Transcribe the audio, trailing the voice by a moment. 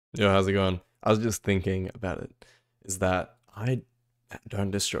Yo, how's it going? I was just thinking about it. Is that I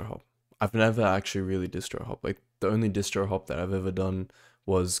don't distro hop. I've never actually really distro hop. Like the only distro hop that I've ever done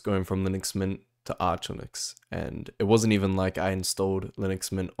was going from Linux Mint to Arch Linux, and it wasn't even like I installed Linux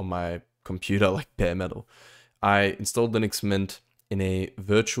Mint on my computer like bare metal. I installed Linux Mint in a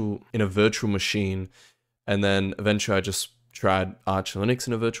virtual machine, and then eventually I just tried Arch Linux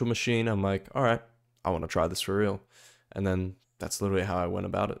in a virtual machine. I'm like, all right, I want to try this for real, and then that's literally how I went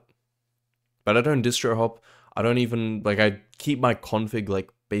about it. But I don't distro hop. I don't even like I keep my config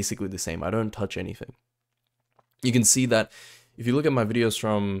like basically the same. I don't touch anything. You can see that if you look at my videos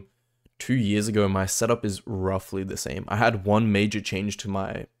from 2 years ago, my setup is roughly the same. I had one major change to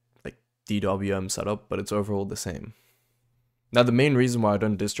my like DWM setup, but it's overall the same. Now the main reason why I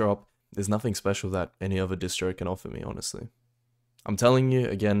don't distro hop, there's nothing special that any other distro can offer me, honestly. I'm telling you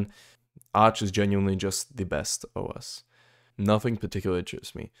again, Arch is genuinely just the best OS. Nothing particular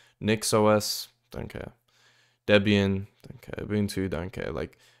interests me. Nix OS, don't care. Debian, don't care. Ubuntu, don't care.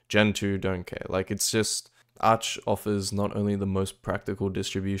 Like Gentoo, don't care. Like it's just Arch offers not only the most practical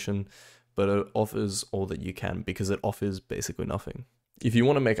distribution, but it offers all that you can because it offers basically nothing. If you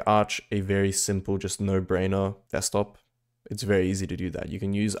want to make Arch a very simple, just no-brainer desktop, it's very easy to do that. You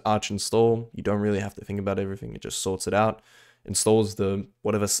can use Arch install. You don't really have to think about everything. It just sorts it out, installs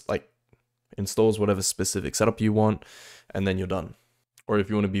whatever specific setup you want, and then you're done. Or if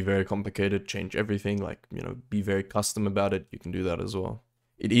you want to be very complicated, change everything, like, be very custom about it, you can do that as well.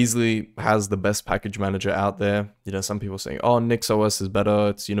 It easily has the best package manager out there. Some people saying, oh, Nix OS is better,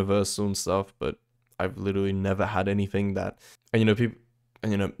 it's universal and stuff, but I've literally never had anything that,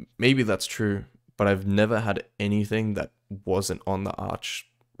 maybe that's true, but I've never had anything that wasn't on the Arch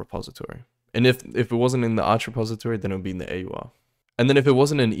repository. And if it wasn't in the Arch repository, then it would be in the AUR. And then if it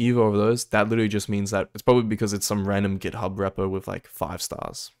wasn't in either of those, that literally just means that it's probably because it's some random GitHub repo with like 5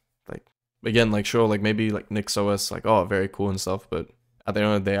 stars. Like, again, like sure, like maybe like Nix OS, like, oh, very cool and stuff, but at the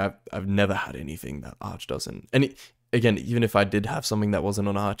end of the day, I've never had anything that Arch doesn't. And again, even if I did have something that wasn't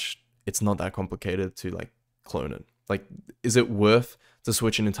on Arch, it's not that complicated to like clone it. Like, is it worth to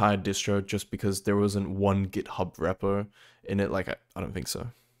switch an entire distro just because there wasn't one GitHub repo in it? Like, I don't think so.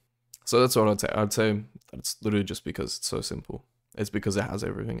 So that's what I'd say. I'd say that it's literally just because it's so simple. It's because it has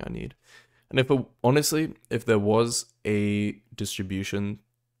everything I need. And honestly, if there was a distribution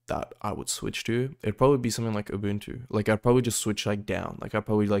that I would switch to, it'd probably be something like Ubuntu. Like I'd probably just switch like down. Like I'd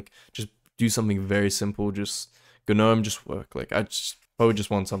probably like just do something very simple, just GNOME, just work. Like I just probably just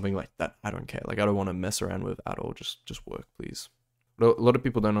want something like that. I don't care. Like I don't want to mess around with at all. Just work, please. What a lot of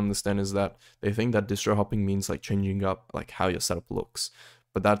people don't understand is that they think that distro hopping means like changing up like how your setup looks,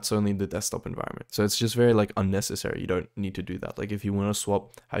 but that's only the desktop environment. So it's just very like unnecessary. You don't need to do that. Like if you want to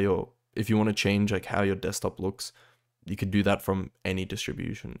swap if you want to change like how your desktop looks, you could do that from any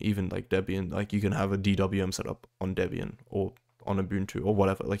distribution, even like Debian. Like you can have a DWM setup on Debian or on Ubuntu or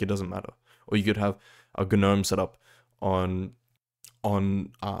whatever. Like it doesn't matter. Or you could have a GNOME setup on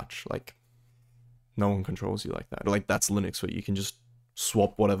Arch. Like no one controls you like that. Like that's Linux where you can just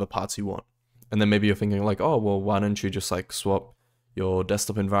swap whatever parts you want. And then maybe you're thinking like, oh well, why don't you just like swap your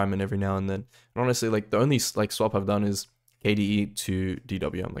desktop environment every now and then? And honestly, like the only like swap I've done is KDE to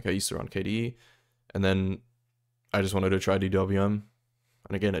DWM. Like I used to run KDE, and then I just wanted to try DWM,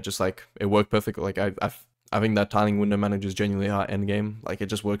 and again, it just like it worked perfectly. Like I think that tiling window manager is genuinely our end game. Like it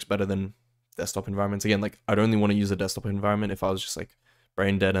just works better than desktop environments. Again, like I'd only want to use a desktop environment if I was just like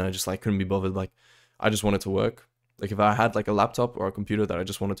brain dead and I just like couldn't be bothered. Like I just want it to work. Like if I had like a laptop or a computer that I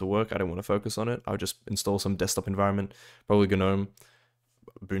just wanted to work, I didn't want to focus on it, I would just install some desktop environment, probably GNOME,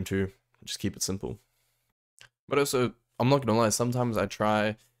 Ubuntu, just keep it simple. But also, I'm not gonna lie, sometimes I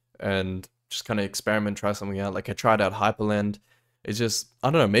try and just kind of experiment, try something out. Like I tried out Hyperland. It's just, I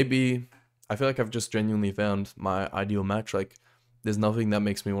don't know, maybe I feel like I've just genuinely found my ideal match. Like there's nothing that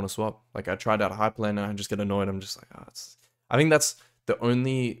makes me want to swap. Like I tried out Hyperland and I just get annoyed. I'm just like, oh, I think that's the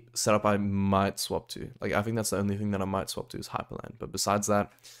only setup I might swap to. Like I think that's the only thing that I might swap to is Hyperland. But besides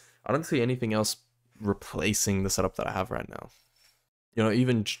that, I don't see anything else replacing the setup that I have right now.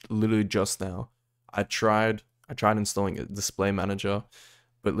 Even literally just now, I tried installing a display manager,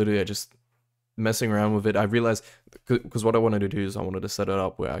 but literally I just messing around with it. I realized because what I wanted to do is I wanted to set it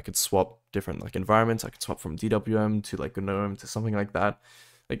up where I could swap different like environments. I could swap from DWM to like GNOME to something like that.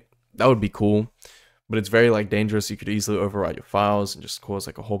 Like that would be cool, but it's very like dangerous. You could easily overwrite your files and just cause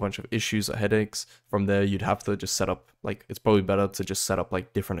like a whole bunch of issues or headaches. From there, you'd have to just set up like, it's probably better to just set up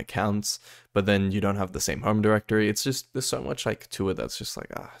like different accounts, but then you don't have the same home directory. It's just, there's so much like to it that's just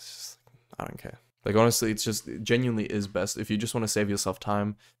like, I don't care. Like honestly, it genuinely is best if you just want to save yourself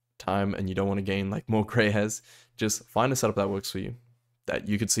time and you don't want to gain like more gray hairs, just find a setup that works for you. that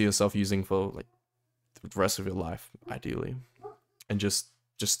you could see yourself using for like the rest of your life, ideally, and just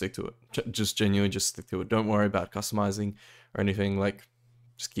stick to it. Just genuinely just stick to it. Don't worry about customizing or anything. Like,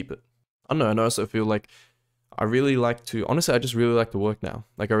 just keep it. I don't know. And I also feel like I really like to, honestly, I just really like to work now.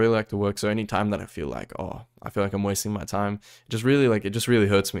 Like, I really like to work. So any time that I feel like, oh, I feel like I'm wasting my time, it just really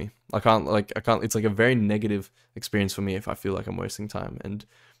hurts me. I can't, it's like a very negative experience for me if I feel like I'm wasting time. And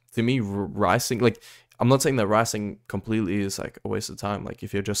to me, ricing, like, I'm not saying that ricing completely is like a waste of time. Like,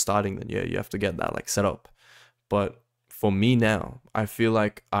 if you're just starting, then yeah, you have to get that like set up. But for me now, I feel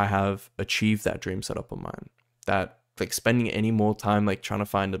like I have achieved that dream setup of mine. That like spending any more time like trying to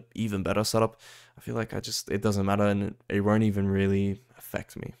find an even better setup, I feel like it doesn't matter, and it won't even really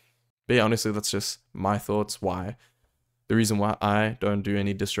affect me. But yeah, honestly, that's just my thoughts. The reason why I don't do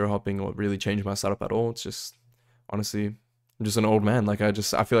any distro hopping or really change my setup at all. It's just, honestly, I'm just an old man. Like, I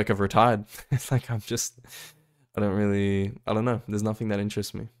feel like I've retired. It's like I don't know. There's nothing that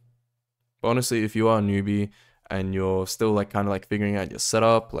interests me. But honestly, if you are a newbie and you're still like kind of like figuring out your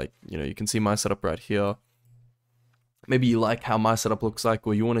setup, like, you know, you can see my setup right here. Maybe you like how my setup looks like,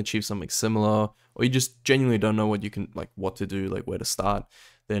 or you want to achieve something similar, or you just genuinely don't know what to do, like where to start,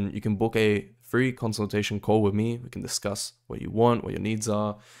 then you can book a free consultation call with me. We can discuss what you want, what your needs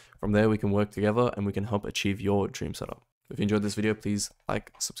are. From there, we can work together and we can help achieve your dream setup. If you enjoyed this video, please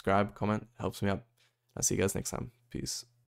like, subscribe, comment. It helps me out. I'll see you guys next time. Peace.